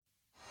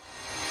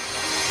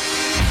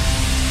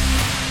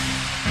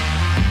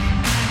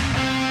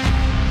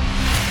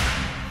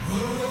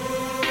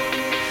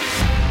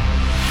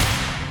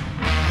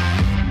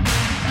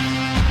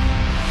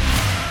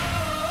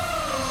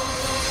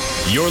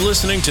You're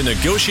listening to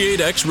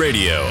NEGOTIATEx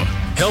Radio,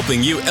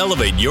 helping you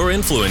elevate your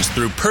influence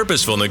through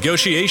purposeful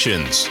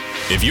negotiations.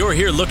 If you're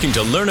here looking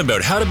to learn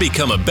about how to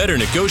become a better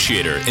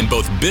negotiator in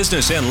both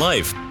business and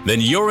life, then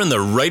you're in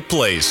the right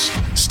place.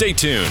 Stay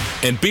tuned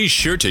and be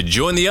sure to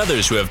join the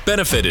others who have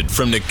benefited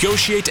from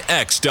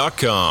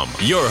NEGOTIATEx.com,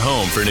 your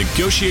home for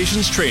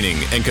negotiations training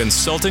and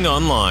consulting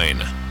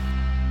online.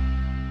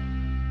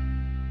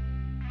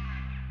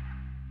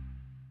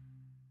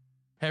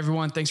 Hey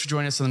everyone, thanks for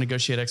joining us on the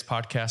NEGOTIATEx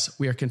podcast.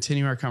 We are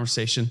continuing our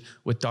conversation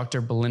with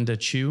Dr. Belinda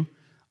Chiu,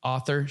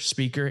 author,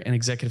 speaker, and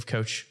executive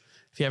coach.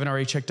 If you haven't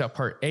already checked out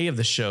part A of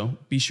the show,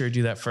 be sure to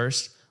do that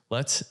first.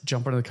 Let's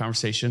jump into the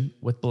conversation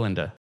with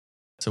Belinda.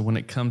 So when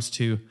it comes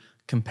to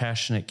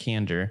compassionate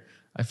candor,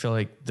 I feel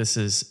like this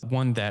is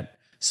one that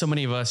so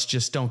many of us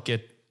just don't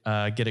get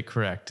it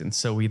correct. And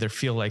so we either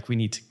feel like we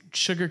need to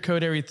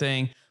sugarcoat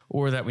everything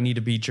or that we need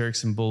to be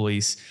jerks and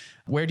bullies.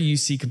 Where do you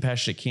see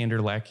compassionate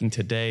candor lacking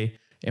today?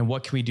 And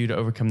what can we do to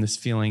overcome this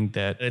feeling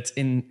that it's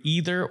in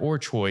either or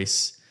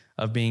choice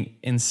of being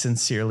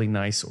insincerely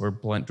nice or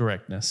blunt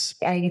directness?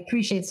 I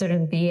appreciate sort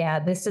of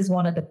this is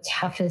one of the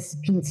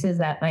toughest pieces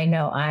that I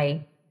know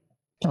I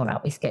don't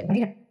always get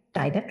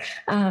either.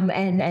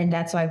 And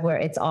that's why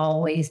it's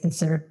always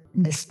it's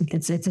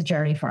a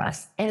journey for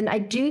us. And I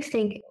do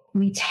think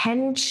we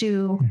tend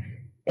to,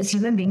 as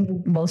human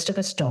beings, most of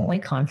us don't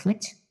like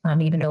conflict.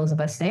 Even those of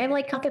us say I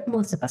like conflict,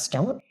 most of us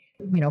don't.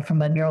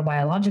 From a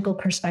neurobiological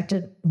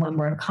perspective, when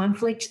we're in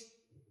conflict,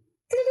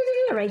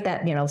 right?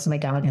 So my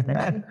dog has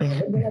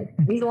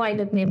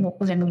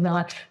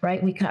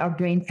right? Our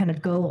brains kind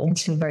of go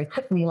into very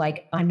quickly,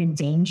 like I'm in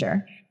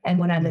danger. And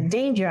when I'm in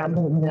danger, I'm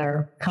going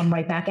to come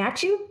right back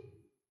at you,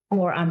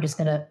 or I'm just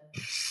going to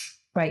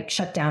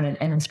shut down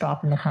and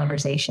stop in the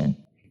conversation.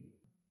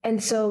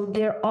 And so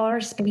there are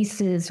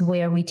spaces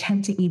where we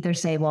tend to either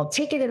say, well,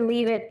 take it and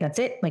leave it. That's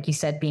it. Like you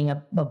said, being a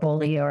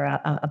bully or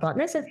a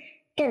bluntness.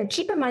 Again,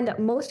 keep in mind that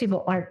most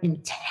people aren't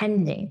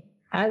intending.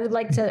 I would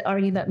like to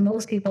argue that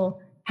most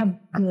people have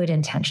good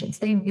intentions.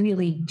 They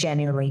really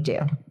genuinely do.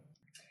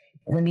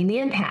 I mean, the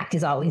impact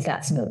is always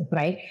that smooth,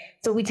 right?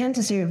 So we tend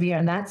to sort of veer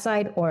on that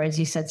side, or as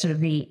you said, sort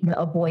of the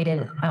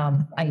avoidant,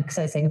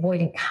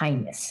 avoidant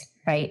kindness,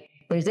 right?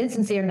 There's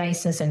insincere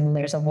niceness and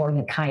there's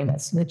avoidant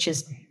kindness, which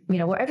is,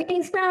 where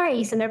everything's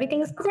nice and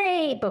everything's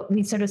great, but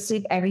we sort of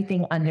sweep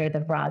everything under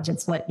the rug.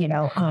 It's what,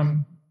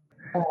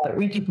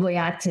 Ricky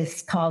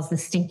Boyatis calls the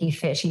stinky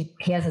fish. He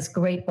has this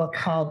great book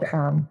called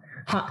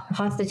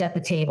Hostage at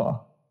the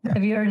Table.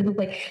 Have you heard of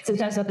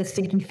sometimes about the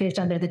stinky fish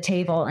under the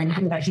table? And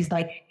he's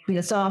like,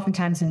 so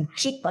oftentimes when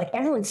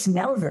everyone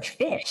smells the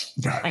fish,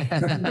 kind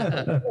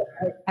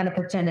of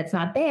pretend it's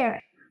not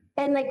there.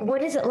 And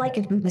what is it like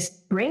if we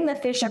just bring the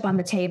fish up on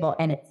the table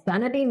and it's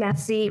going to be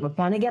messy? We're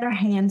going to get our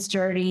hands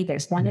dirty.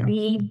 There's going to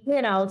be,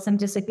 some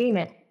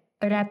disagreement.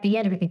 But at the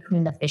end, we can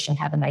clean the fish and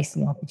have a nice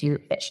meal with you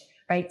fish,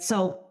 right?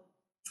 So,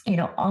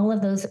 all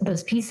of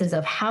those pieces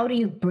of how do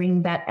you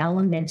bring that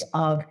element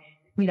of,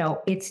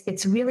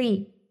 it's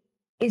really,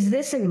 is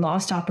this a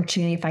lost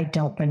opportunity if I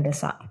don't bring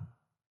this up?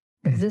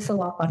 Is this a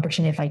lost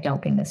opportunity if I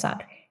don't bring this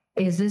up?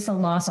 Is this a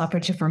lost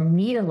opportunity for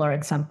me to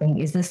learn something?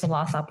 Is this a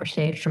lost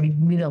opportunity for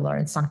me to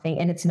learn something?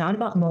 And it's not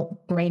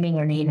about blaming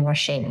or naming or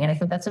shaming. And I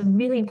think that's a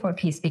really important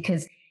piece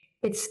because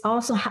it's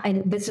also,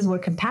 and this is where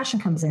compassion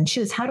comes in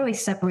too, is how do I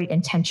separate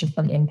intention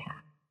from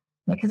impact?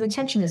 Because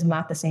intention is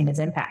not the same as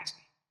impact.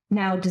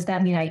 Now, does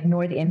that mean I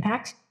ignore the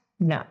impact?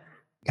 No.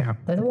 Yeah.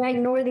 Doesn't mean I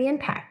ignore the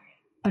impact,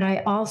 but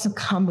I also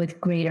come with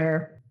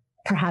greater,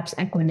 perhaps,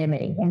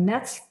 equanimity. And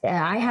that's,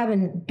 I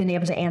haven't been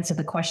able to answer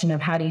the question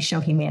of how do you show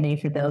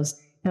humanity for those,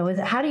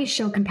 how do you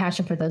show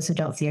compassion for those who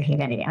don't see your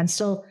humanity?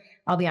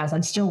 I'll be honest,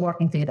 I'm still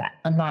working through that.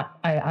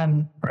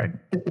 I'm right.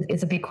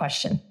 It's a big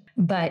question,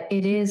 but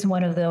it is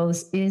one of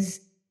those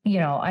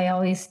I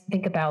always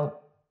think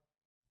about,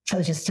 I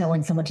was just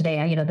telling someone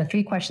today, the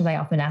three questions I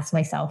often ask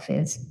myself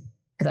is,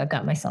 because I've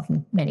got myself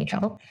in many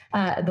trouble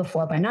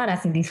before by not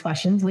asking these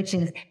questions, which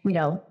is,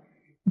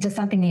 does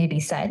something need to be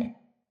said?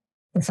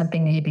 Does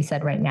something need to be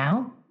said right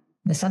now?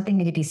 Does something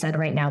need to be said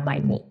right now by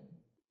me?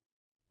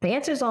 The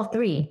answer is all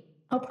three.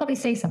 I'll probably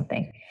say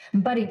something,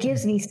 but it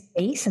gives me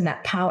space and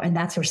that power. And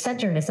that's where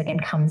centeredness again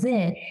comes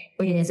in,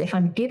 is if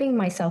I'm giving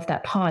myself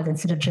that pause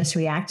instead of just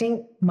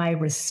reacting, my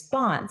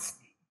response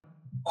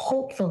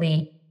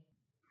hopefully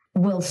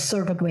will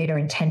serve a greater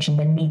intention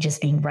than me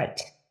just being right.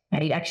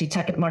 Right? Actually,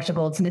 Marshall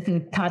Goldsmith, who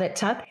taught at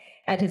Tuck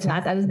at his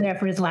last, I was there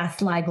for his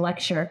last live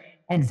lecture.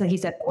 And so he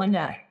said,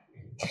 Belinda,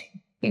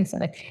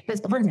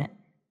 Belinda,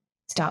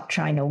 stop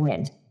trying to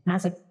win. And I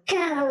was like,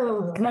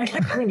 go,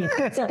 winning.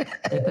 So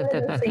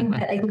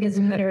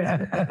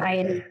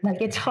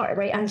it's hard,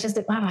 right? I'm just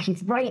like, wow,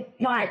 he's right,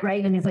 not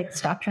right. And he's like,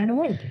 stop trying to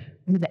win.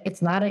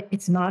 It's not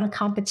a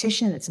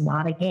competition. It's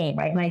not a game,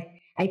 right? And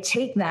I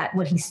take that,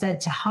 what he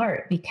said, to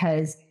heart,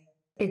 because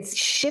it's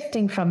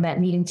shifting from that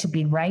needing to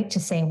be right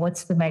to saying,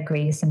 what's my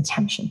greatest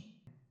intention?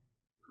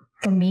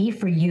 For me,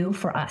 for you,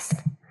 for us.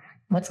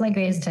 What's my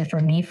greatest intention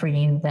for me, for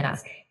you, than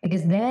us?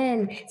 Because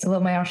then, so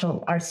what my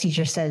martial arts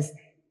teacher says,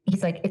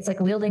 he's like, it's like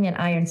wielding an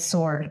iron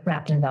sword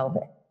wrapped in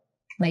velvet.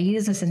 And I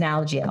use this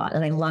analogy a lot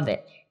and I love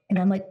it. And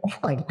I'm like, oh,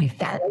 I like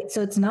that.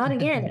 So it's not,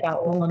 again,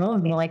 about rolling over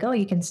and being like, oh,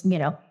 you can,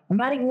 I'm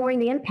not ignoring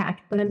the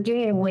impact, but I'm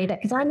doing it in a way that,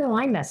 because I know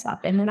I mess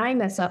up. And when I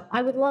mess up,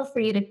 I would love for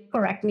you to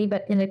correct me,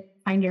 but in a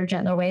kinder,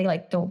 gentler way.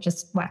 Like, don't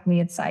just whack me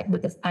inside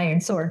with this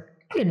iron sword.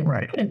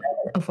 Right.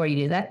 Before you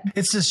do that.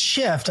 It's this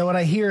shift. What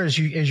I hear as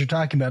you're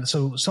talking about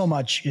it, so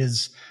much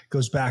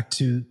goes back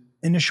to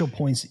initial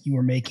points that you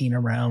were making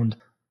around,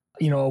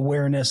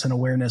 awareness and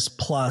awareness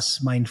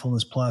plus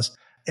mindfulness plus.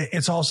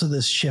 It's also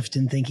this shift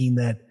in thinking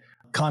that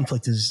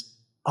conflict is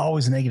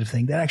always a negative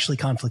thing, that actually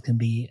conflict can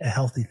be a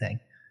healthy thing.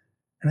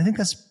 And I think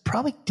that's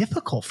probably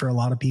difficult for a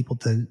lot of people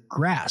to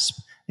grasp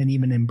and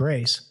even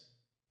embrace.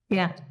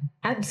 Yeah,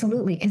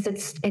 absolutely.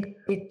 Because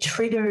it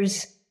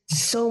triggers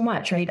so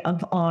much, right,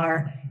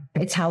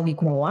 it's how we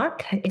grow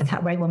up. It's how,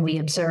 right, when we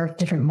observe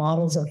different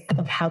models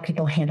of how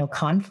people handle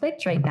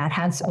conflict, right, that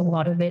has a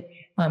lot of it.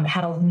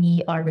 How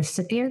we are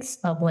recipients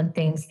of when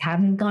things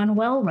haven't gone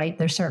well, right?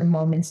 There's certain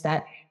moments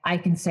that I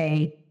can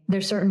say,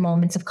 there's certain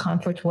moments of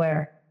conflict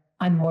where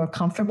I'm more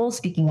comfortable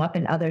speaking up,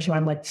 and others where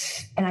I'm like,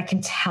 and I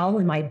can tell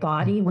in my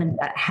body when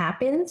that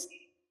happens.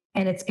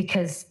 And it's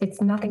because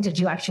it's nothing to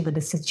do actually with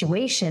the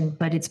situation,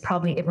 but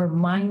it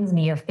reminds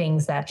me of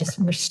things that just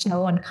were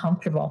so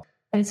uncomfortable.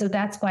 And so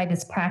that's why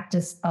this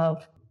practice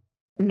of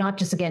not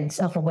just, again,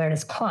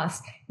 self-awareness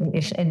plus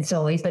in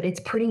so ways, but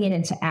it's putting it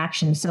into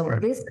action. So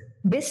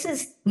this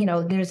is,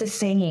 there's a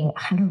saying,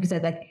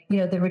 100% that,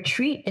 the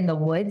retreat in the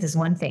woods is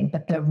one thing,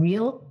 but the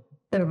real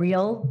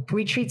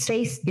retreat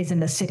space is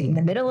in the city, in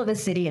the middle of the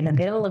city, in the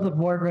middle of a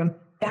boardroom.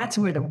 That's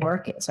where the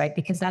work is, right?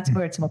 Because that's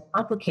where it's more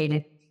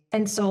complicated.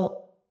 And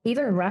so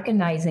even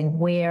recognizing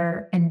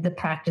where, and the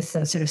practice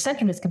of sort of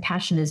centeredness,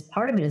 compassion is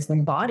part of it, is the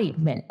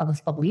embodiment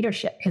of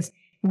leadership. Because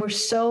we're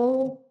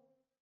so,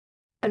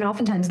 and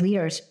oftentimes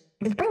leaders,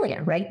 it's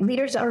brilliant, right?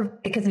 Leaders are,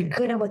 because they're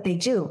good at what they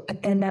do,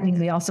 but then that means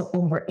we also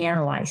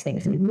overanalyze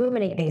things, we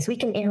ruminate things. We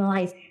can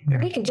analyze,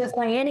 we can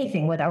justify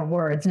anything with our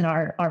words and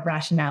our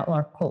rationale,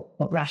 or quote,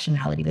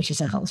 rationality, which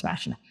isn't always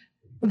rational.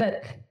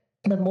 But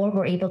the more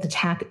we're able to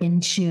tap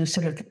into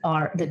sort of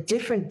the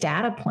different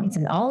data points,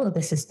 and all of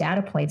this is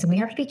data points, and we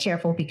have to be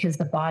careful because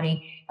the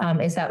body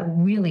is that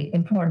really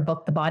important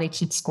book. The Body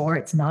Keeps Score.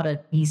 It's not an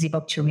easy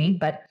book to read,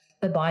 but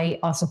the body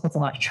also puts a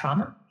lot of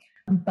trauma.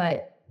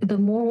 But the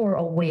more we're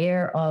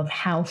aware of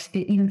how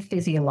even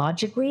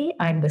physiologically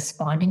I'm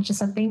responding to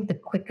something, the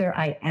quicker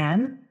I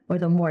am, or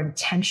the more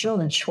intentional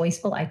and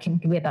choiceful I can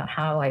be about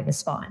how I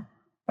respond.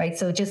 Right.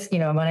 So just,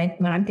 when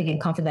I'm thinking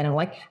confident, I'm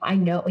like, I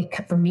know,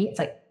 for me, it's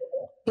like,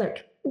 look,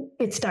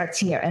 it starts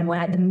here. And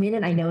the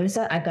minute I notice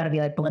that, I've got to be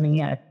like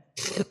blending out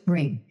a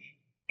ring,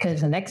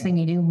 because the next thing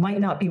you do might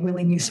not be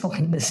really useful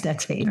in this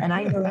next phase. And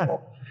I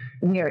know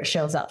where it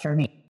shows up for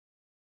me.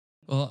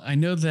 Well, I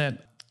know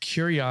that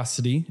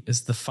curiosity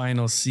is the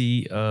final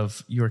C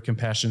of your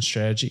compassion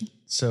strategy.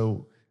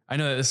 So I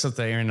know that this is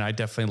something Aaron and I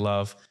definitely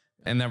love,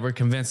 and that we're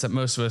convinced that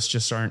most of us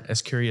just aren't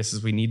as curious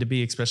as we need to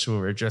be, especially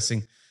when we're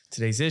addressing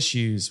today's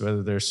issues,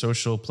 whether they're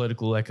social,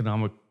 political,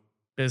 economic,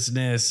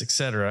 business,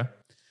 etc.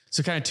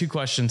 So kind of two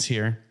questions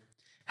here.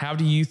 How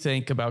do you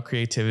think about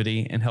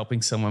creativity and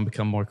helping someone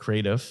become more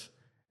creative?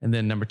 And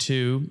then number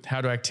two, how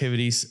do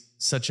activities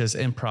such as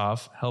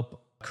improv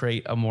help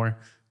create a more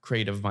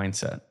creative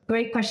mindset?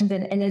 Great questions.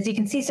 And as you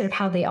can see, sort of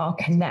how they all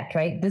connect,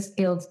 right? This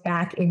builds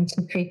back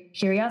into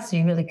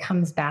curiosity, really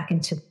comes back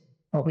into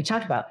what we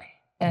talked about,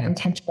 that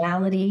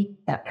intentionality,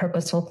 that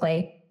purposeful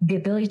play, the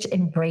ability to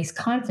embrace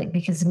conflict.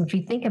 Because if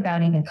you think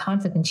about even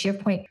conflict, and to your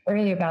point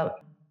earlier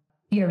about,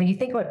 when you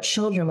think about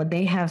children, when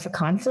they have a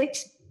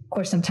conflict, of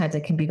course, sometimes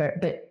it can be very,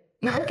 but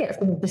you look at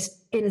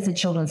this innocent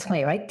children's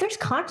play, right? There's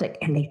conflict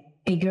and they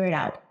figure it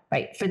out,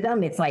 right? For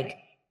them, it's like,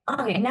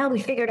 okay, now we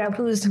figured out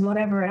who's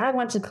whatever, and I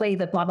want to play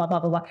the blah, blah,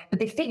 blah, blah, blah. But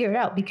they figure it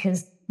out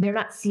because they're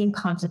not seeing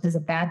conflict as a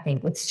bad thing.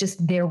 It's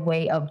just their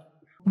way of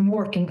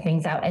working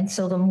things out. And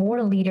so the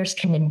more leaders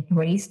can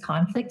embrace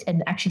conflict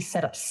and actually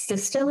set up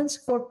systems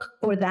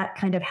for that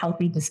kind of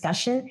healthy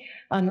discussion.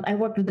 I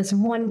worked with this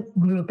one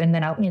group, and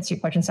then I'll answer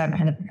your question, so I'm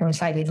kind of going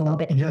sideways a little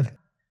bit. Yeah.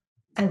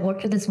 I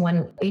worked with this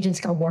one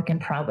agency called Work in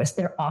Progress.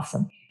 They're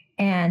awesome.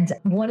 And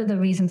one of the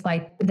reasons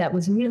why that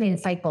was really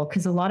insightful,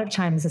 because a lot of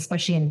times,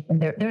 especially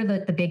they're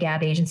the big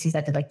ad agencies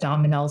that did like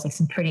Domino's, like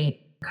some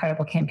pretty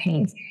incredible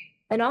campaigns.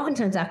 And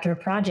oftentimes after a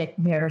project,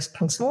 there's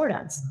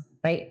postmortems,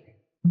 right?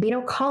 They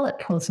don't call it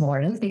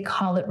postmortems, they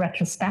call it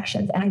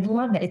retrospections. And I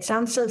love that. It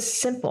sounds so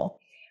simple,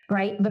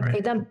 right? But for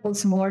them,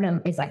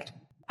 postmortem is like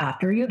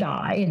after you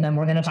die, and then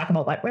we're going to talk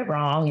about what went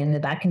wrong, and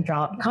that can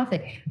draw up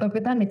conflict. But for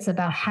them, it's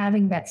about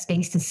having that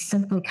space to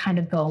simply kind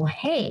of go,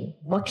 hey,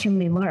 what can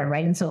we learn,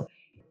 right? And so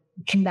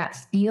can that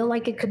feel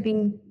like it could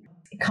be,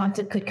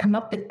 conflict could come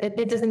up?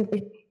 It doesn't,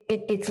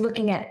 it's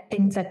looking at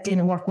things that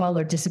didn't work well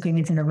or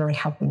disagreements in a really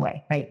healthy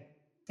way, right?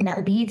 And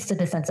that leads to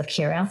the sense of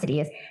curiosity,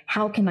 is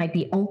how can I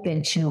be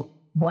open to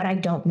what I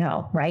don't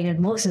know, right? And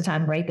most of the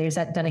time, right, there's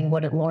that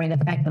Dunning-Lorien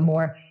effect. The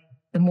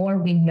more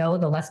we know,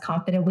 the less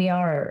confident we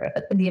are, or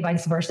the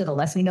vice versa, the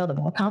less we know, the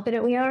more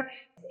confident we are.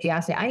 If you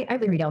ask me, I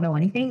really don't know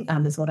anything.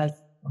 Is what I've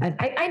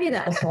I knew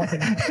that was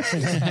something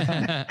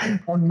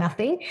or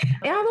nothing.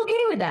 And I'm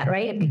okay with that,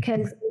 right?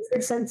 Because it's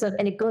the sense of,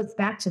 and it goes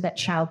back to that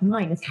child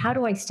mind, is how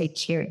do I stay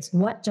curious?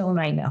 What don't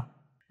I know?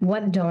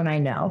 What don't I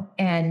know?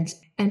 And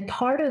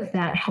part of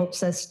that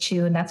helps us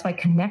to, and that's why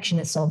connection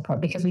is so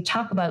important, because we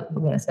talk about,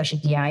 especially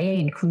DIA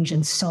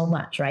inclusion so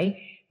much, right?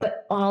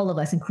 But all of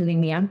us,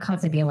 including me, I'm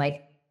constantly being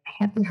like, I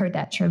haven't heard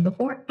that term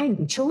before. I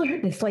need to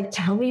learn this. Like,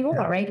 tell me more,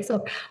 right?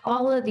 So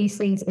all of these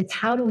things, it's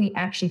how do we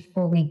actually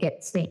fully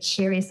stay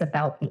curious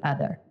about the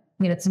other?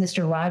 It's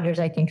Mr. Rogers,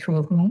 I think, who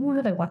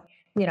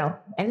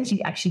and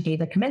she actually gave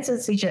the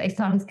commencement speech. I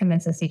saw his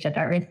commencement speech at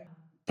Dartmouth.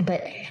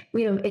 But, I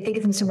think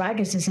it's Mr.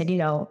 Rogers who said,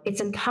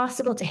 it's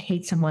impossible to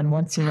hate someone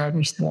once you are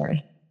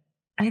restored.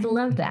 I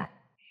love that,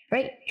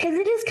 right? Because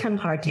it is kind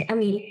of hard to,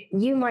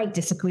 you might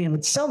disagree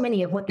with so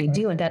many of what they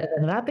do and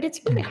but it's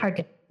really hard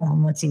to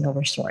once you know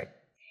restored.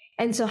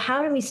 And so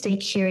how do we stay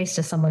curious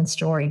to someone's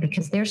story?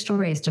 Because their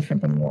story is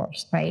different than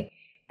yours, right?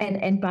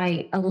 And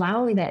by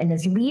allowing that, and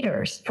as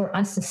leaders, for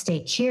us to stay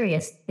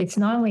curious, it's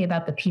not only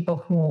about the people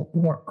who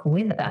work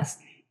with us,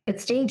 but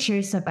staying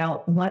curious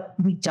about what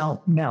we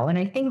don't know. And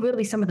I think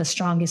really some of the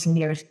strongest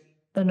leaders,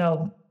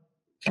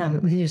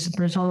 there's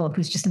Brazil,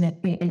 who's just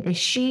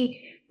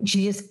she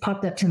just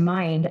popped up to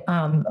mind.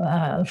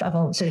 I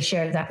won't sort of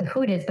share exactly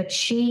who it is, but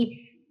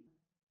she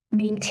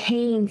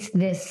maintains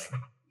this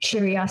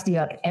curiosity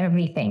about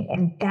everything.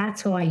 And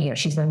that's why,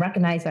 she's been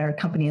recognized by her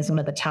company as one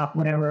of the top,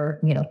 whatever,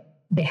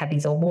 they have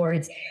these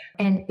awards.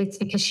 And it's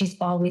because she's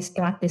always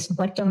got this,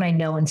 what don't I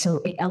know? And so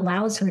it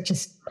allows her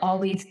to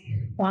always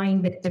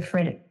find the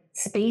different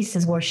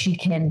spaces where she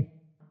can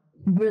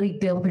really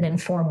build and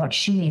inform what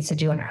she needs to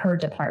do in her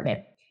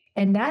department.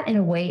 And that in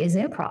a way is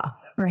improv,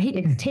 right?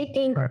 It's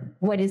taking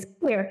what is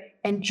clear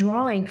and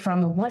drawing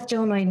from what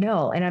don't I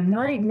know? And I'm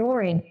not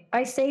ignoring,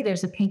 I say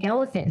there's a pink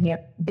elephant here.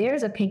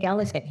 There's a pink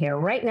elephant here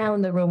right now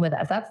in the room with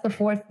us. That's the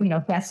fourth,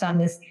 guest on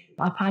this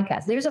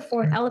podcast. There's a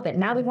fourth elephant.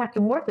 Now we have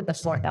to work with the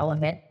fourth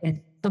elephant.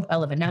 And the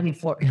elephant, now we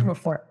four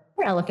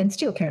elephants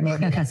too, apparently.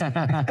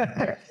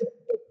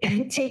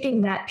 And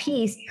taking that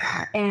piece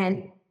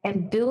and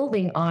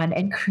building on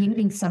and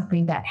creating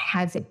something that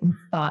hasn't been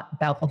thought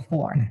about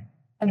before.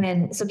 And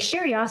then, so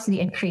curiosity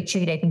and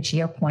creativity, I think to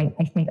your point,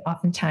 I think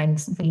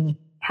oftentimes we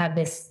have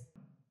this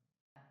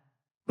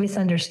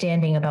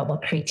misunderstanding about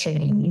what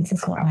creativity means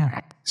as well.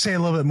 Say a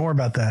little bit more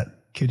about that.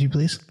 Could you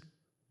please?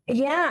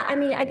 Yeah. I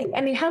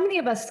mean, how many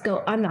of us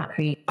go, I'm not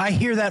creative? I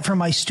hear that from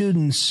my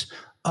students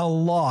a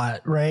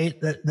lot, right?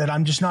 That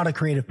I'm just not a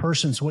creative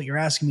person. So what you're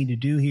asking me to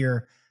do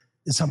here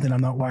is something I'm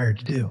not wired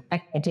to do.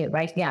 I do,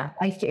 right? Yeah.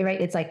 Right.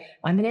 It's like,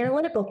 I'm an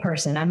analytical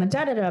person. I'm a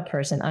da-da-da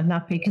person. I'm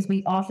not, because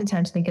we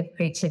oftentimes think of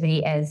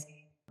creativity as,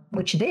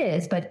 which it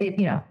is, but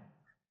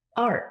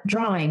art,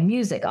 drawing,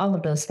 music, all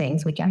of those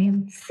things, which I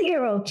am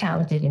zero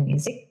talented in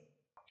music.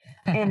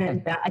 And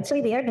I'd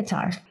play the air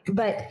guitar,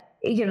 but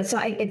so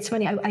it's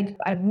funny.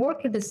 I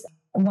worked with this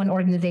one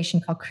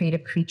organization called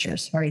Creative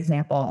Creatures, for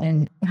example,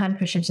 and Han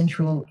Christensen,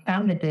 who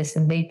founded this,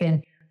 and they've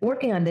been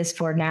working on this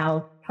for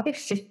now probably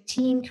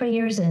 15, 20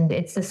 years. And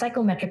it's the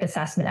psychometric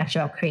assessment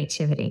actually about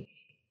creativity.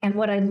 And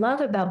what I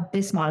love about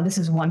this model, this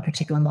is one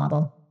particular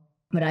model,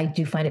 but I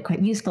do find it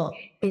quite useful,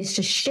 is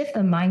to shift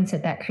the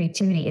mindset that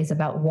creativity is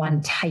about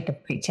one type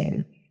of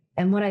creativity.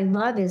 And what I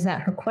love is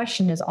that her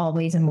question is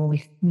always, and when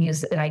we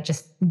use, and I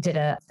just did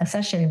a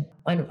session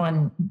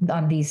on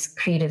these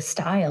creative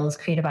styles,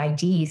 creative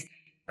IDs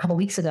a couple of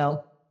weeks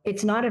ago.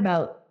 It's not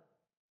about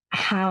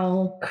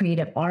how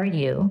creative are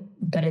you,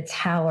 but it's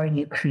how are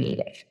you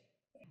creative?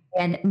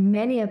 And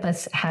many of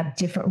us have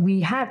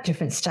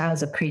different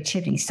styles of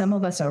creativity. Some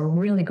of us are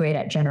really great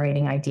at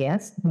generating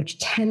ideas, which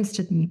tends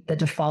to be the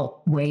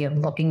default way of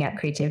looking at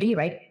creativity,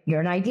 right? You're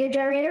an idea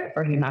generator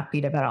or you're not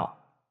creative at all.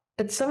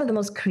 But some of the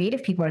most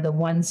creative people are the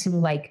ones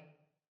who I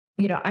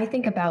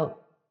think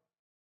about,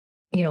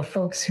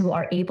 folks who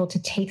are able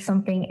to take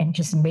something and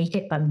just make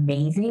it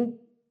amazing.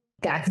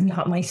 That's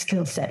not my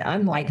skill set.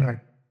 I'm like,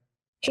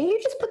 can you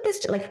just put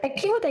this, I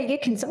came with the idea,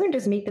 can someone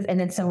just make this? And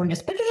then someone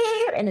just put it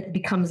here, and it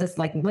becomes this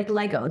like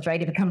Legos, right?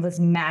 It becomes this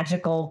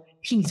magical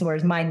piece,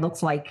 whereas mine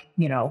looks like,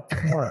 but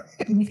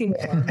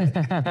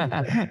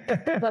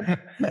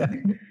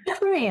that's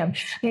where I am.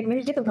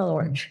 Very difficult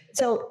orange.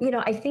 So,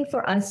 I think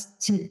for us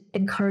to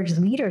encourage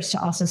leaders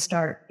to also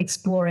start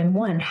exploring,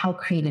 one, how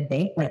creative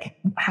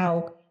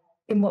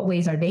in what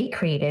ways are they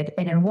creative,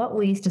 and in what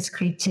ways does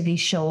creativity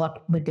show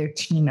up with their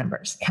team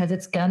members? Because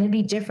it's going to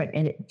be different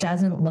and it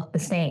doesn't look the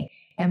same.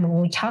 And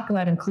when we talk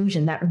about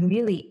inclusion,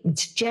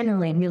 it's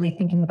generally really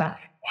thinking about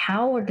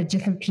how are the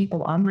different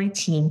people on my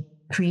team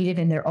creative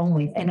in their own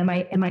ways? And am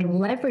I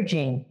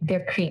leveraging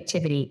their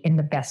creativity in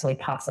the best way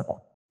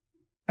possible?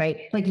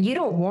 Right? You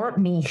don't want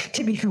me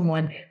to be the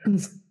one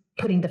who's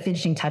putting the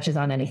finishing touches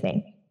on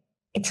anything.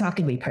 It's not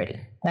going to be pretty.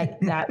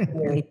 That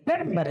really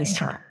everybody's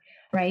time.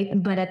 Right.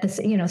 But at this,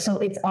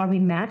 so are we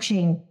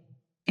matching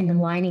and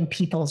aligning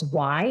people's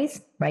whys,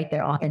 right?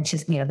 Their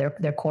authenticity,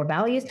 their core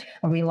values.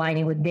 Are we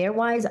aligning with their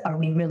whys? Are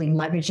we really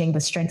leveraging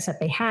the strengths that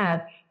they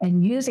have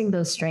and using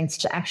those strengths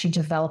to actually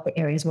develop the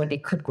areas where they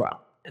could grow?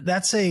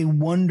 that's a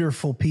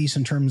wonderful piece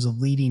in terms of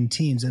leading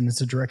teams. And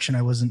it's a direction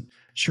I wasn't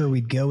sure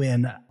we'd go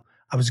in.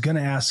 I was going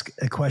to ask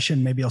a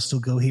question, maybe I'll still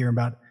go here,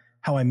 about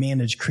how I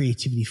manage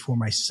creativity for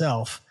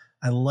myself.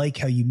 I like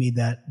how you made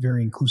that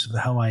very inclusive of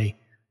how I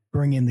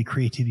bring in the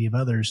creativity of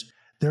others.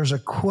 There's a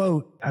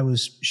quote I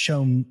was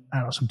shown, I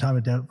don't know, some time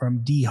ago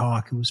from Dee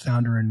Hawk, who was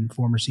founder and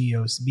former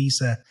CEO of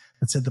Visa,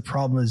 that said the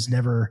problem is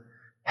never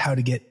how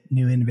to get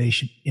new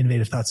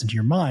innovative thoughts into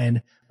your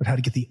mind, but how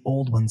to get the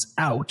old ones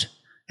out.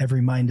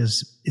 Every mind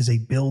is a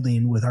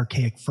building with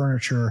archaic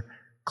furniture.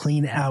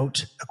 Clean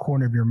out a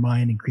corner of your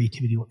mind and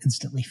creativity will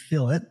instantly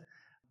fill it.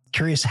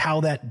 Curious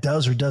how that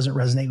does or doesn't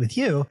resonate with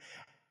you.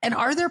 And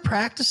are there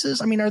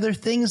practices? I mean, are there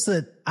things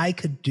that I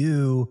could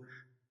do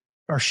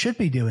or should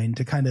be doing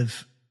to kind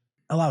of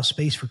allow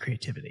space for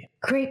creativity?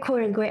 Great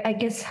quote and great. I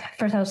guess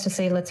first I was to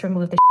say, let's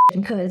remove the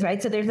and could,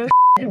 right? So there's no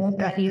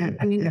that you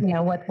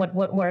know what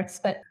works.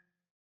 But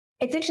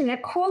it's interesting,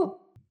 that quote,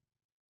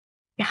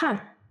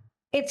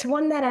 it's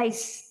one that I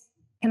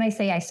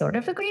sort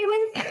of agree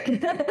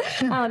with,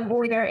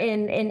 where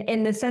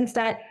in the sense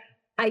that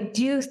I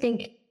do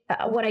think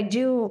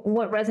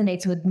what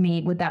resonates with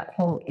me with that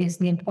quote is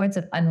the importance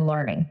of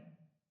unlearning,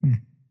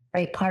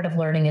 right? Part of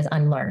learning is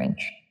unlearning.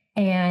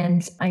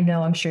 And I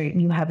know, I'm sure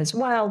you have as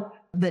well,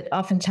 that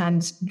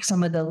oftentimes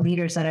some of the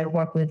leaders that I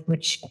work with,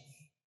 which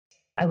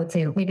I would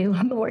say maybe a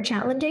little more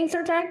challenging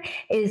sometimes,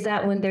 is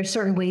that when there's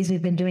certain ways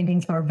we've been doing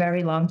things for a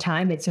very long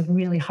time, it's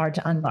really hard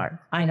to unlearn.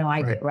 I know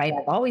I do, right?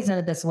 I've always done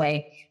it this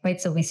way, right?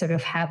 So we sort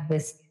of have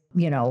this,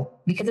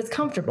 because it's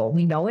comfortable,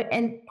 we know it.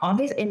 And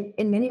obviously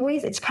in many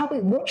ways, it's probably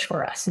works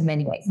for us in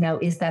many ways. Now,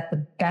 is that the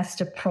best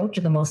approach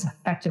or the most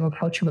effective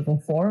approach moving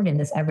forward in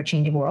this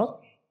ever-changing world?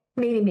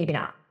 Maybe, maybe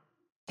not.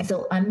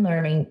 So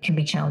unlearning can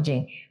be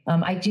challenging.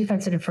 I do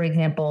find sort of, for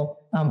example,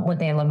 one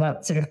thing I love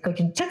about sort of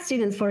coaching tech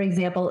students, for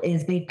example,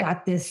 is they've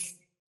got this,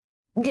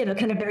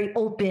 kind of very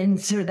open,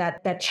 sort of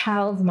that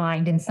child's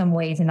mind in some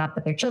ways, and not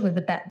that they're children,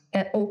 but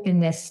that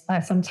openness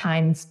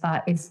sometimes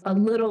is a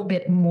little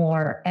bit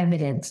more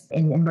evident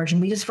in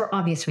emerging leaders for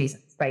obvious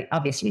reasons, right?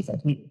 Obvious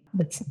reasons.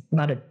 It's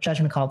not a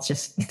judgment call.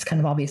 It's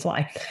kind of obvious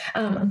why.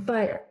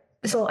 But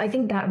so I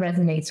think that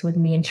resonates with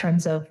me in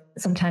terms of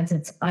sometimes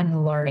it's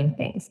unlearning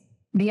things.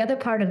 The other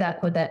part of that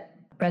quote that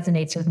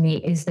resonates with me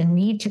is the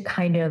need to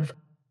kind of,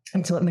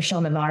 and so what Michelle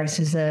Millars,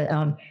 who's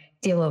a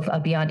deal of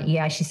Beyond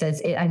EI, she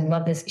says, I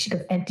love this, she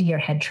goes, empty your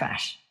head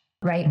trash,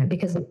 right? Mm-hmm.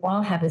 Because we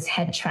all have this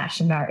head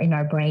trash in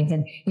our brains.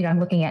 And,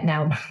 I'm looking at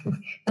now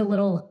the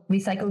little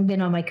recycling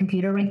bin on my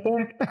computer right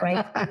there,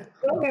 right?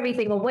 Throw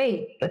everything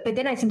away. But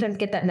then I sometimes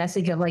get that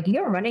message of like,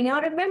 you're running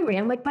out of memory.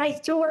 I'm like, but I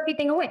threw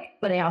everything away.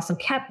 But I also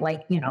kept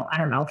like,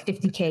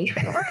 50K,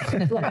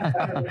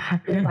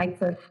 like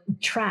the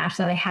trash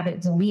that I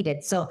haven't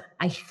deleted. So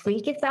I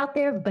think it's out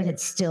there, but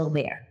it's still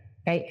there.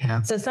 Right.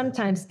 Yeah. So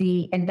sometimes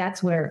and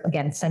that's where,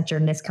 again,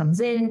 centeredness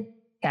comes in,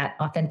 that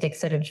authentic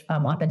sort of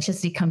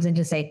authenticity comes in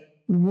to say,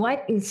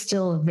 what is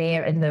still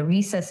there in the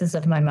recesses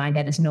of my mind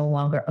that is no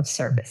longer of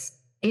service?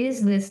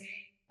 Is this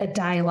a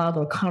dialogue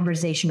or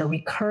conversation or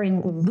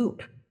recurring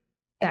loop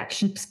that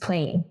keeps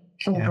playing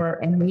over?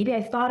 Yeah. And maybe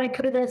I thought I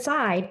put it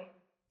aside,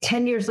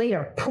 10 years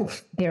later,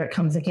 poof, there it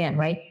comes again,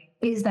 right?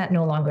 Is that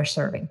no longer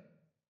serving?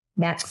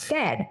 That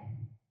said,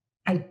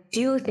 I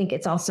do think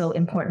it's also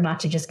important not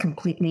to just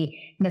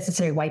completely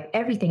necessarily wipe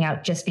everything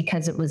out just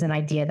because it was an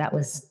idea that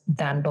was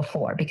done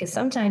before. Because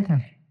sometimes,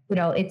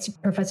 it's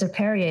Professor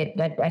Perry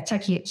at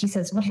Tech, he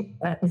says, well,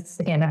 it's,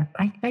 again,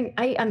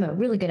 I'm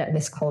really good at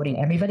misquoting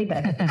everybody,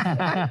 but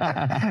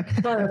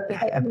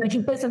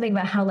he says something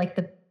about how like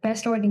the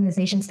best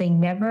organizations, they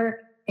never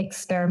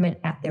experiment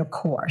at their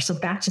core. So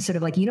back to sort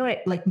of like,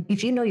 like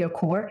if you know your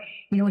core,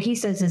 what he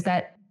says is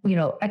that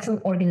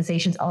excellent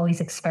organizations always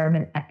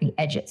experiment at the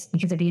edges,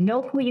 because if you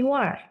know who you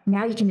are,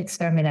 now you can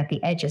experiment at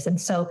the edges. And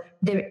so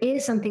there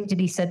is something to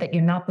be said that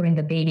you're not throwing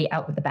the baby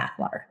out with the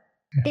bathwater,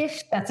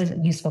 if that's a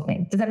useful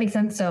thing. Does that make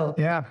sense? So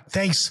yeah,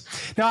 thanks.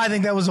 No, I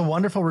think that was a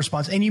wonderful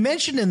response. And you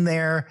mentioned in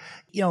there,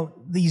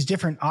 these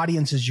different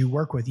audiences you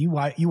work with. You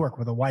work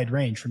with a wide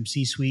range from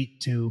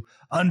C-suite to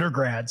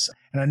undergrads.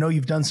 And I know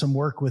you've done some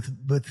work with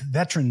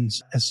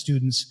veterans as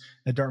students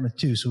at Dartmouth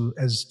too. So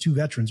as two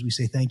veterans, we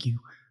say thank you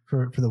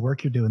for the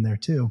work you're doing there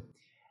too.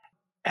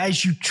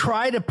 As you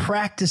try to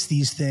practice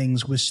these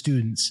things with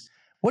students,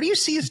 what do you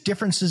see as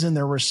differences in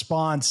their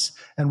response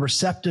and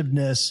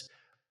receptiveness,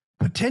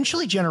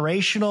 potentially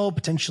generational,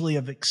 potentially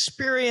of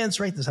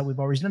experience, right? This is how we've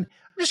always done it.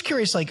 I'm just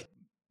curious, like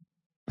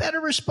better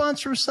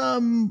response from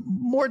some,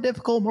 more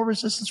difficult, more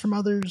resistance from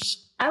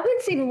others? I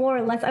would say more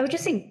or less, I would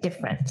just say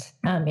different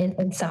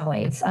in some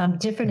ways,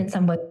 different in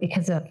some ways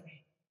because of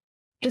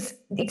just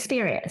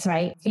experience,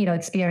 right?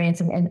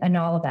 Experience and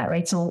all of that,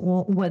 right?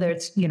 So whether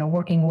it's,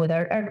 working with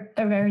our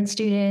veteran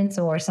students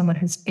or someone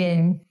who's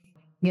been,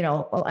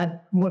 I've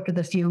worked with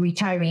a few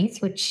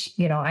retirees, which,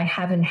 I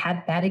haven't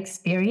had that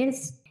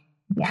experience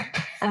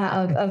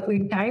of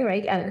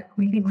retiring, right?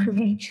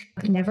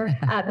 Never,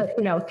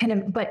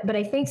 but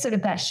I think sort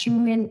of that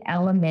human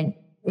element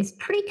is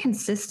pretty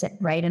consistent,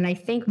 right? And I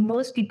think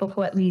most people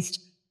who at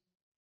least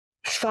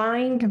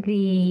find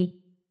the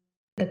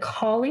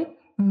calling.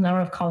 I don't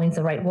know if calling is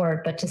the right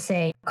word, but to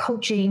say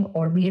coaching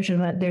or leadership,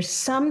 there's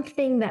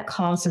something that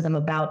calls to them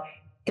about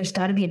there's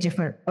got to be a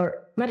different,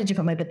 or not a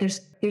different way, but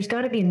there's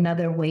got to be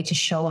another way to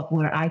show up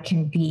where I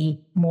can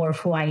be more of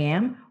who I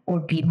am or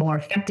be more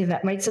effective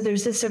at, right? So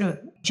there's this sort of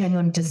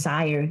genuine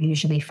desire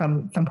usually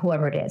from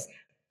whoever it is.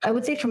 I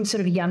would say from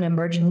sort of young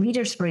emerging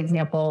leaders, for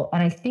example,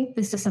 and I think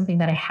this is something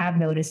that I have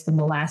noticed in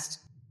the last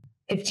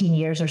 15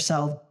 years or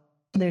so,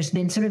 there's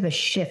been sort of a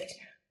shift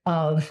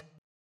of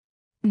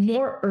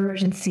more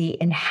urgency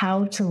in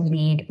how to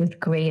lead with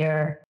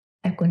greater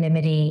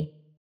equanimity,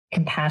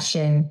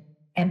 compassion,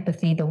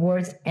 empathy. The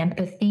words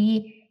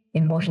empathy,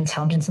 emotional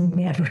intelligence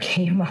never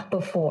came up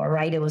before,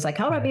 right? It was like,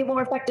 how do I be a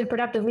more effective,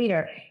 productive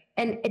leader?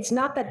 And it's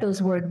not that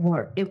those words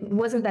weren't, it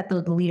wasn't that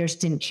the leaders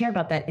didn't care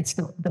about that. It's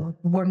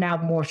we're now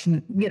more,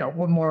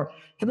 we're more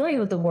familiar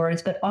with the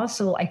words, but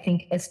also I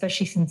think,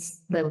 especially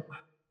since the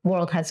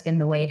world has been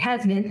the way it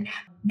has been,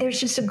 there's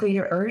just a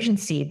greater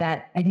urgency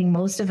that I think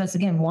most of us,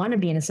 again, want to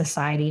be in a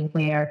society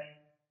where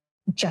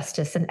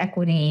justice and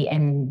equity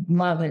and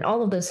love and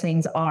all of those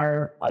things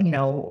are,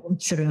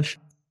 sort of,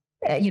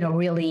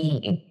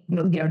 really,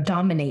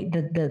 dominate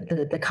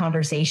the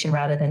conversation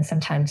rather than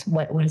sometimes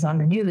what is on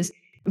the news.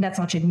 That's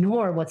not to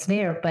ignore what's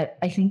there, but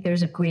I think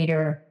there's a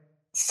greater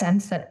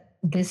sense that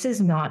this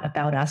is not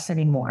about us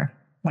anymore,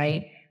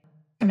 right?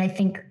 And I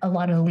think a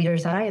lot of the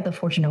leaders that I have the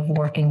fortune of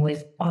working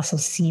with also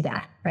see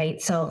that, right?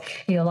 So,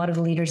 a lot of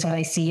the leaders that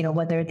I see,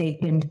 whether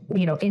they've been,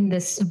 in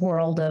this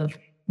world of,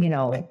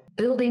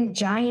 building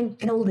giant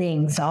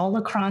buildings all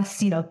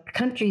across,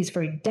 countries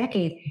for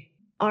decades,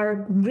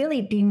 are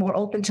really being more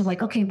open to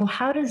like, okay, well,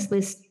 how does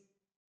this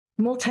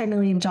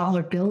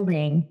multi-million-dollar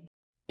building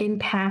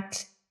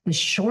impact the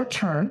short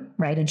term,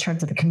 right, in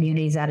terms of the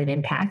communities that it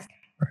impacts?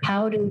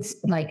 How does,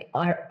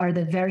 are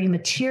the very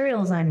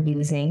materials I'm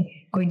using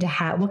going to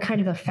have, what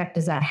kind of effect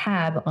does that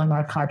have on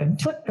our carbon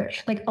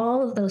footprint? Like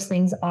all of those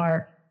things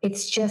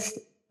it's just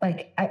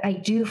like, I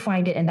do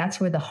find it, and that's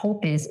where the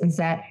hope is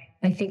that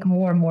I think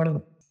more and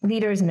more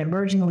leaders and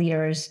emerging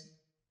leaders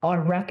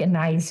are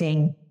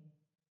recognizing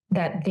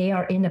that they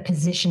are in a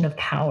position of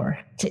power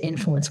to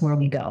influence where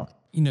we go.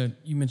 You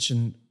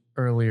mentioned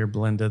earlier,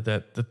 Belinda,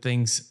 that the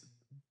things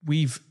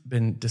we've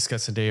been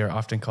discussing today are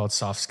often called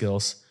soft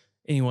skills.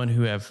 Anyone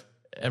who have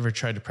ever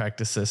tried to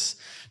practice this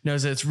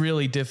knows that it's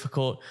really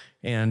difficult,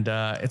 and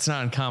it's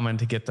not uncommon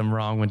to get them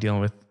wrong when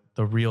dealing with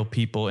the real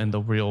people in the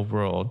real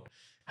world.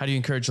 How do you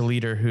encourage a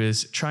leader who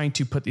is trying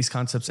to put these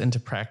concepts into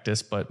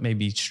practice, but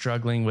maybe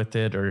struggling with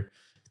it or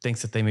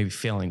thinks that they may be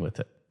failing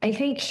with it? I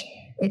think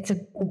it's a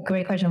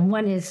great question.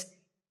 One is,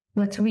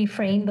 let's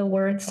reframe the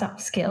word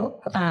soft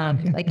skill.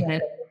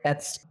 Again,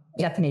 that's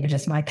definitely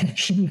just my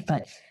opinion,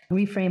 but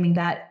reframing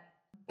that.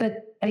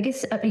 But I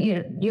guess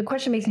your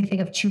question makes me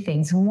think of two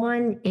things.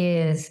 One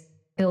is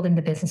building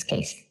the business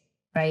case,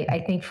 right? I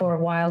think for a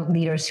while,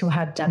 leaders who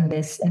have done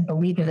this and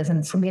believe in this,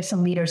 and so we have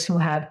some leaders who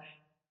have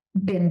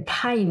been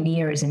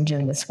pioneers in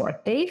doing this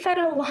work. They've had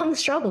a long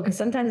struggle because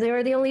sometimes they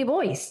were the only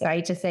voice,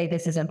 right, to say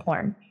this is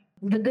important.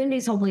 The good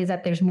news, hopefully, is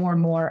that there's more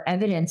and more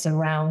evidence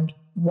around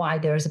why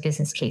there's a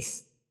business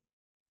case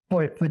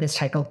for this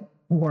type of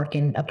work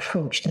and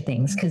approach to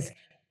things. Because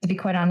to be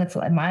quite honest,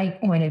 my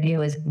point of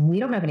view is we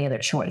don't have any other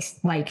choice.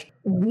 Like,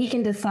 we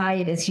can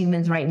decide as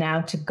humans right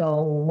now to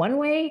go one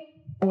way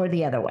or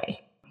the other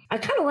way. I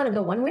kind of want to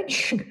go one way,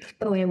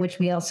 the way in which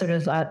we all sort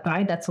of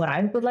guide. That's what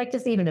I would like to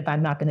see, even if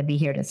I'm not going to be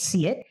here to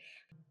see it.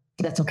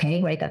 That's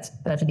okay, right? That's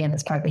part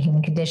of the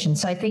human condition.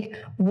 So I think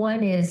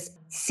one is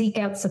seek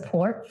out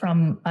support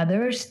from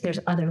others. There's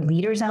other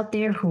leaders out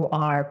there who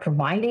are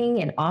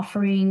providing and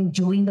offering,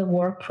 doing the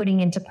work,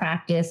 putting into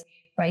practice,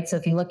 right? So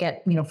if you look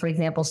at, for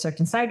example, Search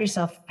Inside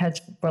Yourself has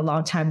for a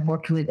long time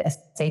worked with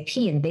SAP,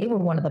 and they were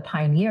one of the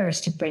pioneers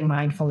to bring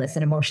mindfulness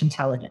and emotional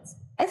intelligence.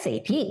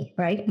 SAP,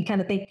 right? You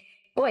kind of think,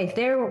 boy, if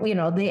they're,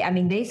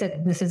 they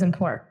said this is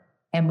important,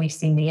 and we've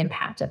seen the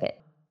impact of it.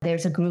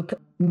 There's a group,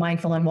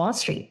 Mindful on Wall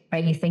Street,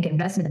 right? You think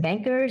investment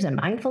bankers and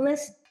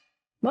mindfulness?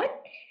 What?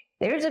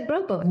 There's a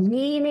group of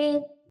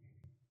leading,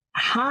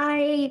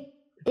 high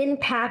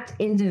impact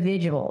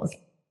individuals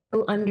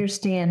who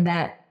understand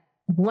that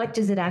what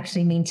does it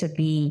actually mean to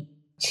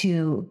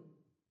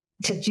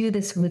do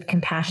this with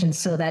compassion,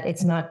 so that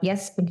it's not,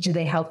 yes, do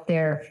they help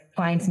their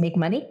clients make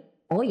money?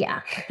 Oh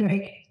yeah,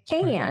 right?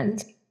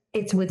 And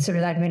it's with sort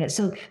of that minute.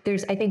 So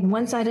there's, I think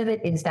one side of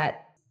it is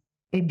that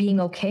being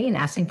okay and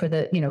asking for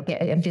the,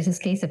 a business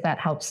case, if that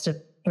helps to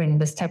bring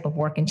this type of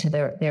work into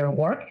their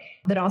work,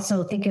 but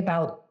also think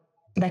about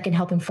that can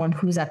help inform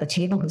who's at the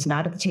table, who's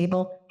not at the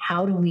table.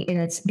 How do we, and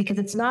it's because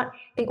it's not,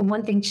 I think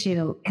one thing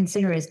to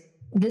consider is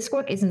this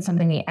work isn't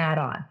something we add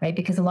on, right?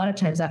 Because a lot of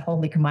times that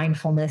whole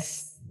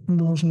mindfulness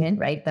movement,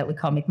 right, that we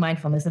call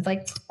mindfulness, it's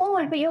like, oh,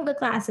 I have a yoga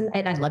class. And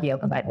I love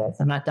yoga, by the way,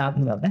 so I'm not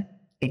dogging yoga,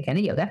 big fan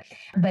of yoga.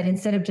 But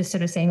instead of just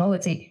sort of saying, oh,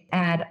 it's a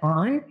add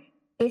on,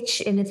 it's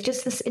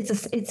just this,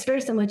 it's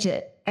very similar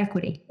to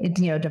equity. It's,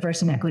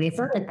 diversity and equity. It's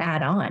not an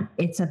add on.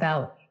 It's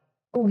about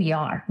who we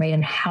are, right?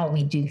 And how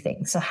we do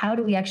things. So how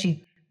do we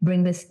actually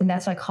bring this, and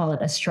that's why I call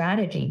it a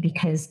strategy,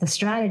 because the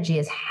strategy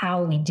is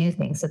how we do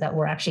things so that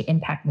we're actually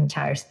impacting the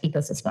entire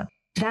ecosystem.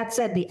 That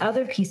said, the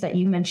other piece that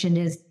you mentioned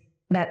is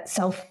that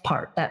self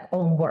part, that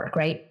own work,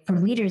 right? For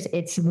leaders,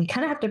 we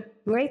kind of have to,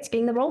 right? It's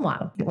being the role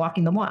model,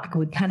 walking the walk.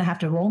 We kind of have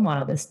to role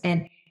model this.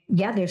 And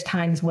yeah, there's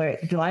times where,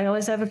 do I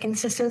always have a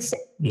consistency?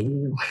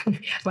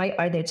 Right?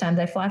 Are there times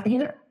I fly off the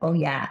handle? Oh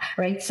yeah.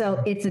 Right.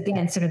 So it's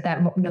again, sort of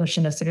that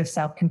notion of sort of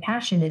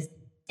self-compassion is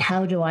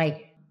how do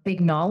I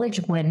acknowledge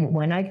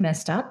when I've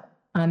messed up,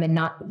 and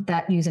not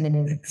that using it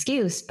as an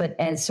excuse, but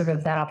as sort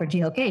of that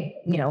opportunity. Okay,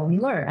 we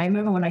learn. I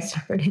remember when I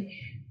started,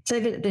 so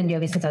I've done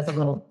yoga since I was a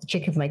little kid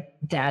because my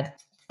dad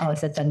always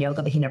said done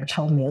yoga, but he never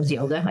told me it was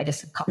yoga. I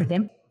just copied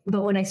him.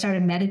 But when I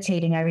started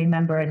meditating, I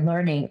remember and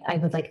learning, I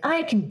was like,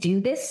 I can do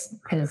this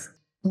because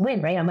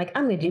when, right? I'm like,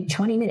 I'm going to do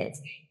 20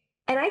 minutes.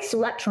 And I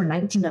slept for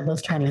 19 of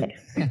those 20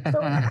 minutes. So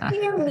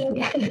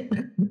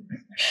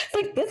it's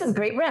like, this is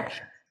great rep.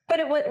 But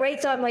it was right.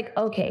 So I'm like,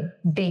 okay,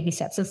 baby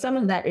steps. So some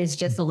of that is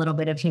just a little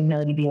bit of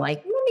humility, be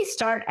like, let me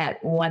start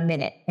at 1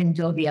 minute and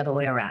go the other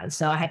way around.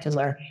 So I had to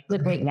learn. It was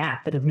a great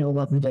nap, but it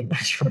wasn't doing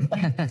much for me.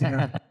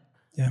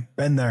 Yeah,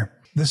 been there.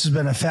 This has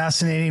been a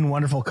fascinating,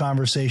 wonderful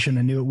conversation.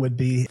 I knew it would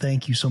be.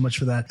 Thank you so much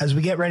for that. As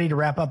we get ready to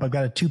wrap up, I've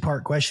got a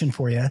 2-part question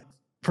for you.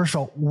 First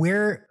of all,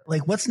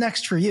 what's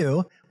next for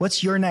you?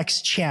 What's your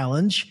next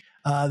challenge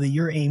that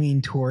you're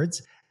aiming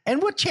towards?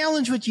 And what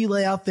challenge would you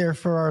lay out there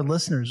for our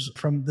listeners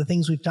from the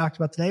things we've talked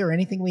about today or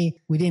anything we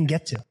didn't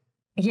get to?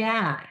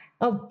 Yeah.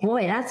 Oh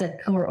boy, that's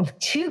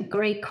 2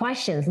 great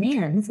questions.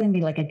 Man, this is going to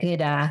be like a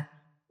good,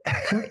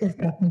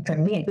 for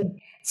me.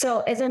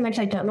 So as I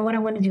mentioned, I don't know what I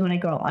want to do when I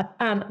grow up.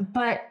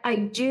 But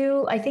I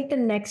think the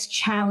next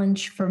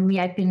challenge for me,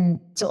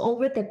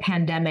 over the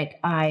pandemic,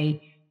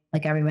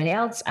 like everybody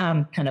else,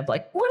 kind of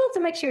like, what else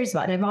am I curious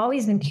about? And I've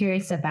always been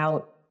curious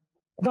about,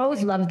 I've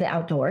always loved the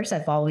outdoors.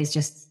 I've always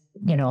just,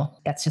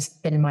 that's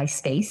just been my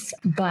space.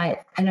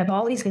 And I've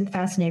always been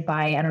fascinated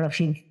by, I don't know if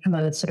you've come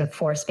out with sort of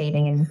forest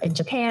bathing in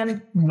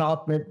Japan.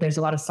 There's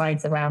a lot of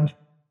science around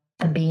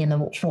being in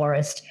the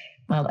forest.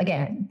 Well,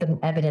 again, the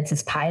evidence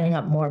is piling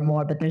up more and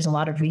more, but there's a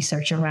lot of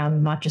research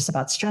around not just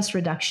about stress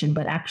reduction,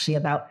 but actually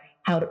about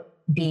how to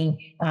being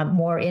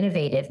more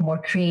innovative,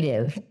 more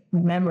creative,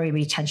 memory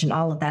retention,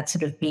 all of that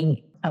sort of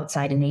being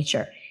outside in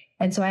nature.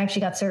 And so I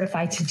actually got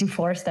certified to do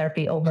forest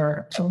therapy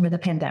over the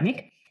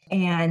pandemic.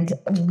 And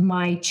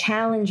my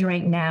challenge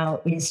right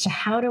now is to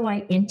how do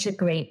I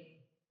integrate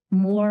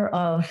more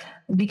of,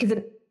 because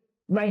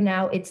right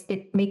now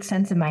it makes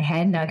sense in my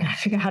head. Now I got to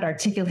figure out how to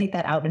articulate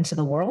that out into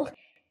the world.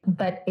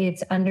 But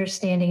it's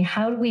understanding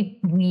how do we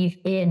weave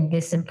in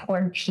this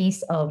important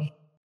piece of,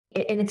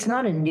 and it's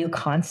not a new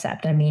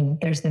concept. I mean,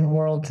 there's been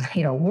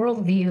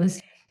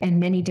worldviews and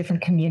many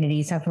different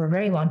communities have for a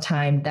very long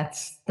time.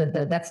 That's the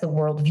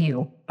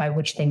worldview by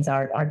which things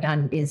are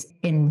done is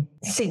in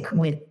sync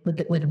with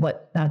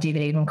what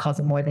David Abram calls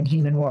a more than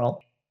human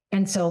world.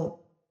 And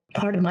so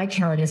part of my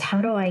challenge is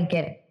how do I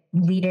get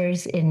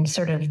leaders in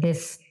sort of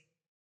this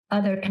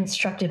other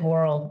constructed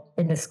world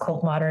in this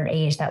cold modern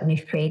age that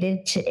we've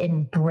created to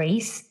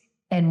embrace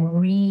and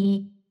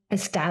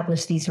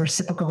re-establish these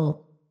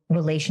reciprocal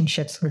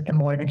relationships with the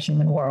more than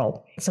human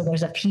world. So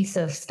there's a piece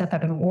of stuff I've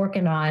been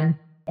working on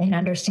and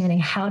understanding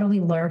how do we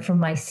learn from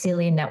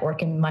mycelium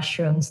network and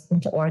mushrooms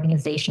into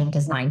organization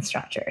design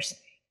structures.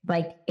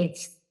 Like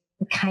it's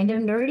kind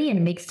of nerdy and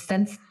it makes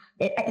sense.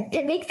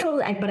 It makes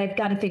total, but I've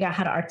got to figure out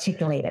how to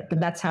articulate it. But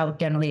that's how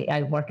generally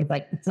I work. It's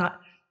like, it's not,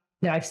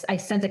 I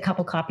sent a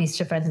couple copies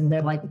to friends and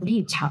they're like, what are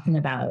you talking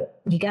about?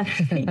 You got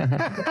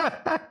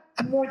to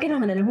I'm working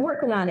on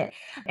it.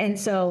 And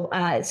so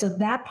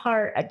that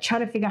part, I try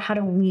to figure out how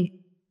to weave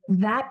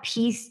that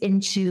piece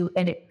into,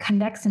 and it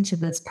connects into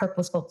this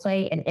purposeful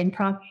play and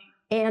improv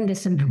and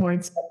this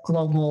importance of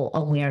global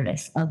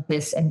awareness of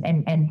this.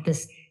 And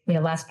this,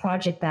 last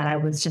project that I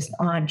was just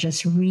on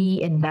just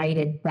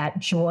reignited that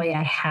joy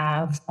I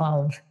have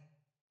of,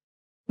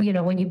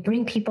 when you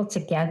bring people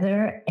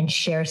together and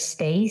share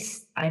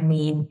space, I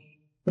mean,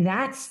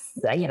 that's,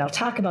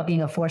 talk about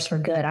being a force for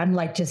good. I'm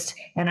like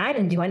and I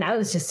didn't do it. I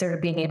was just sort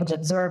of being able to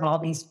observe all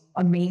these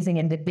amazing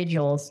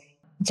individuals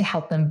to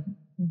help them,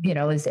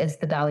 as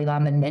the Dalai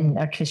Lama and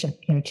our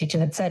Chichen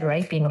had said,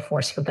 right? Being a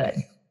force for good.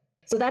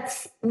 So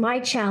that's my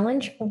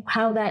challenge.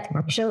 How that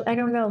show, I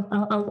don't know.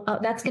 I'll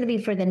that's going to be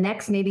for the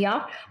next, maybe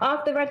off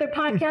the record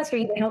podcast, or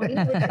you can help me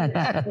with it.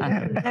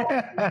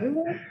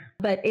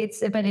 But it's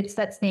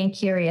that staying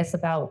curious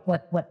about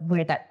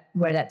where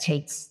that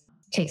takes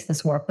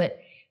this work.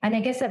 And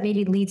I guess that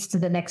maybe leads to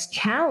the next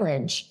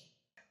challenge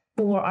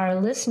for our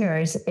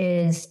listeners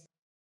is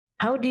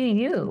how do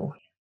you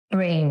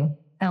bring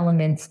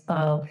elements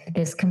of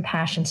this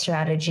compassion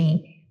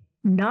strategy,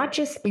 not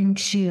just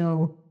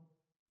into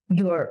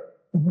your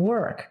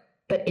work,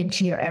 but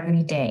into your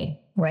everyday,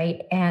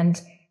 right? And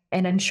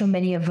I'm sure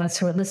many of us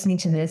who are listening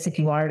to this, if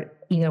you are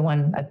either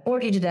one, I've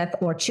bored you to death,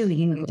 or two,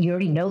 you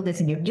already know this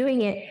and you're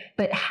doing it,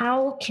 but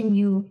how can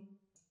you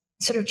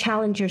sort of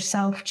challenge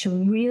yourself to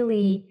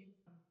really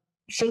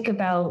think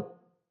about,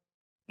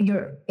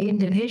 your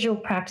individual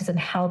practice and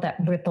how that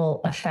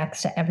ripple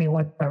affects to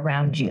everyone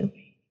around you.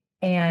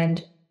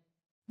 And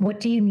what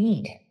do you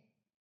need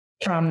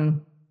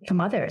from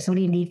others? What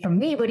do you need from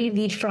me? What do you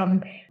need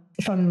from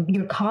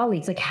your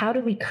colleagues? Like, how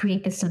do we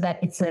create this so that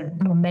it's a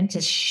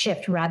momentous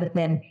shift rather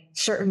than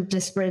certain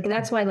disparate?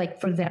 That's why, like,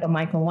 for example,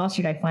 Mindful Wall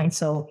Street, I find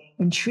so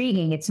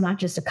intriguing. It's not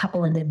just a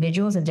couple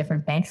individuals and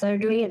different banks that are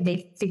doing it.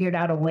 They figured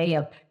out a way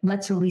of,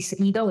 let's release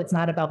the ego. It's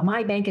not about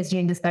my bank is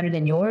doing this better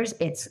than yours.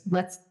 It's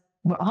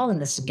we're all in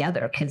this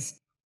together because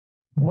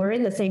we're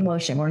in the same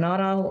ocean. We're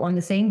not all on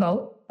the same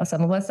boat.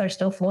 Some of us are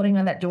still floating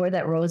on that door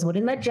that Rose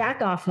wouldn't let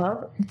Jack off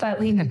of, but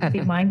we need to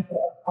be mindful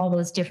of all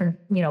those different,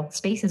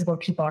 spaces where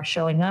people are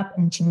showing up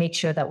and to make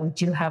sure that we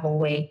do have a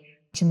way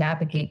to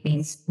navigate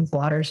these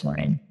waters we're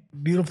in.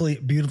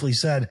 Beautifully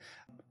said.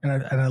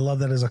 And I love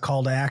that as a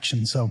call to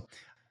action. So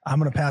I'm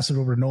going to pass it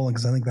over to Nolan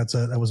because I think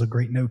that was a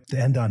great note to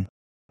end on.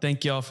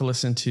 Thank you all for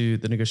listening to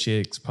the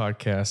NEGOTIATEx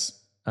podcast.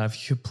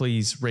 If you could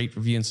please rate,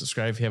 review, and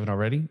subscribe if you haven't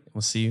already.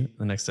 We'll see you in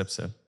the next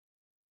episode.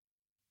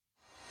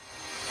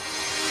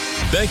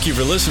 Thank you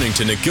for listening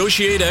to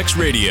NEGOTIATEx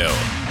Radio,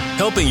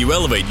 helping you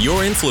elevate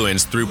your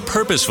influence through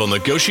purposeful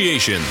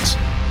negotiations.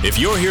 If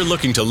you're here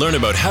looking to learn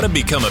about how to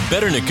become a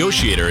better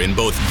negotiator in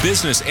both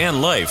business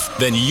and life,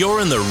 then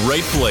you're in the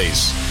right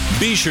place.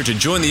 Be sure to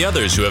join the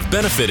others who have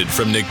benefited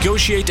from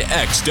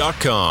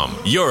NEGOTIATEx.com,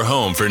 your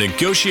home for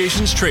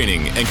negotiations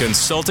training and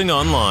consulting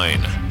online.